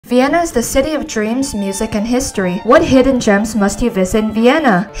Vienna is the city of dreams, music, and history. What hidden gems must you visit in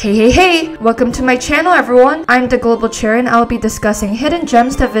Vienna? Hey! Welcome to my channel, everyone. I'm the globalcherry and I'll be discussing hidden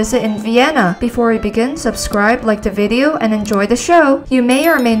gems to visit in Vienna. Before we begin, subscribe, like the video, and enjoy the show. You may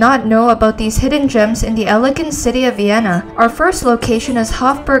or may not know about these hidden gems in the elegant city of Vienna. Our first location is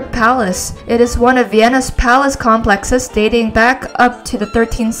Hofburg Palace. It is one of Vienna's palace complexes dating back up to the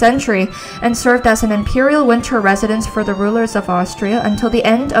 13th century and served as an imperial winter residence for the rulers of Austria until the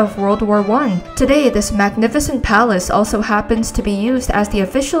end of World War I. Today, this magnificent palace also happens to be used as the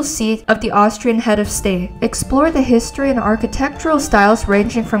official seat of the Austrian head of state. Explore the history and architectural styles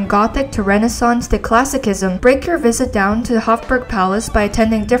ranging from Gothic to Renaissance to Classicism. Break your visit down to the Hofburg Palace by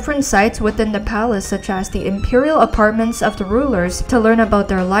attending different sites within the palace, such as the imperial apartments of the rulers, to learn about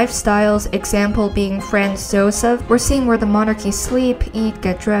their lifestyles, example being Franz Joseph. We're seeing where the monarchy sleep, eat,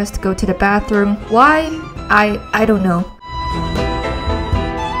 get dressed, go to the bathroom. Why? I don't know.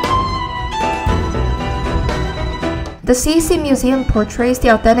 The Sisi Museum portrays the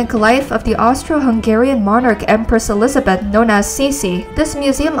authentic life of the Austro-Hungarian monarch Empress Elizabeth, known as Sisi. This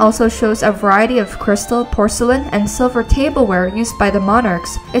museum also shows a variety of crystal, porcelain, and silver tableware used by the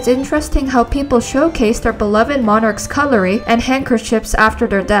monarchs. It's interesting how people showcase their beloved monarch's cutlery and handkerchiefs after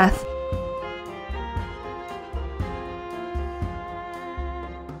their death.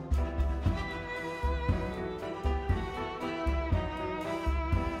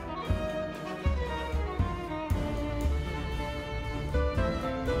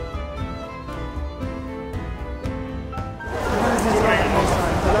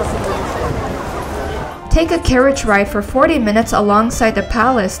 Take a carriage ride for 40 minutes alongside the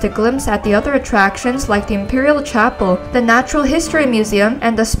palace to glimpse at the other attractions like the Imperial Chapel, the Natural History Museum,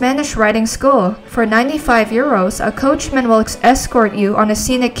 and the Spanish Riding School. For €95, a coachman will escort you on a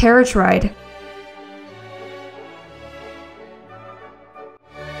scenic carriage ride.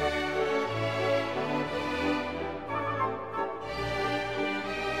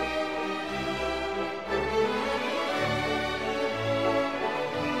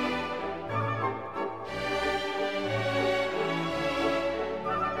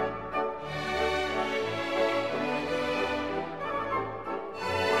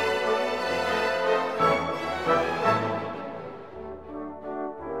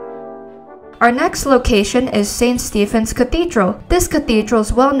 Our next location is St. Stephen's Cathedral. This cathedral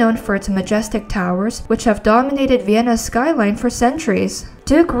is well known for its majestic towers, which have dominated Vienna's skyline for centuries.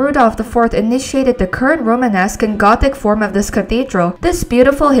 Duke Rudolph IV initiated the current Romanesque and Gothic form of this cathedral. This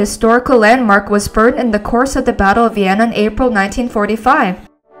beautiful historical landmark was burned in the course of the Battle of Vienna in April 1945.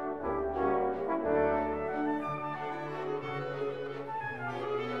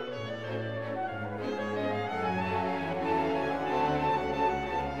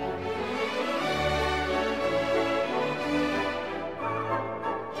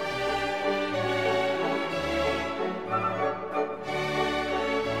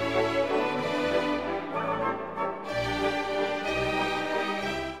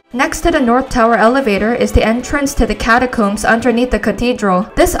 Next to the North Tower elevator is the entrance to the catacombs underneath the cathedral.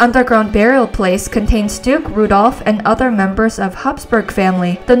 This underground burial place contains Duke Rudolph and other members of Habsburg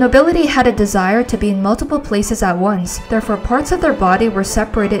family. The nobility had a desire to be in multiple places at once, therefore parts of their body were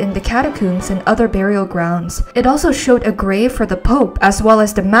separated in the catacombs and other burial grounds. It also showed a grave for the Pope, as well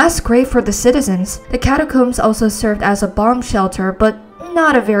as the mass grave for the citizens. The catacombs also served as a bomb shelter, but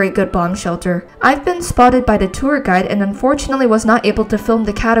not a very good bomb shelter. I've been spotted by the tour guide and unfortunately was not able to film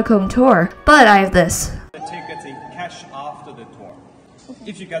the catacomb tour, but I have this. The tickets in cash after the tour.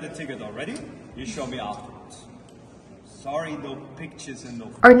 If you got the ticket already, you show me afterwards. Sorry, no pictures and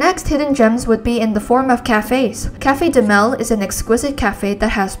no... Our next hidden gems would be in the form of cafés. Café de Mel is an exquisite cafe that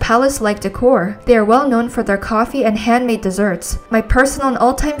has palace-like decor. They are well known for their coffee and handmade desserts. My personal and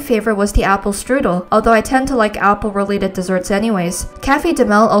all-time favorite was the apple strudel, although I tend to like apple-related desserts anyways. Café de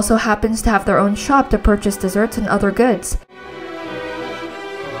Mel also happens to have their own shop to purchase desserts and other goods.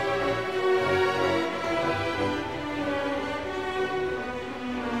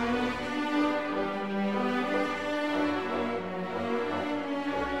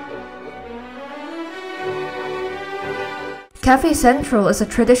 Café Central is a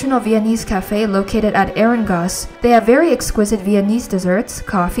traditional Viennese cafe located at Ehrengasse. They have very exquisite Viennese desserts,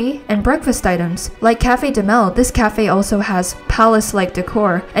 coffee, and breakfast items. Like Café de Mel, this cafe also has palace-like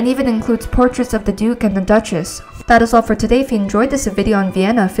decor, and even includes portraits of the Duke and the Duchess. That is all for today. If you enjoyed this video on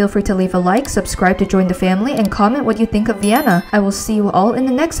Vienna, feel free to leave a like, subscribe to join the family, and comment what you think of Vienna. I will see you all in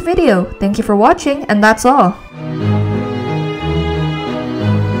the next video. Thank you for watching, and that's all.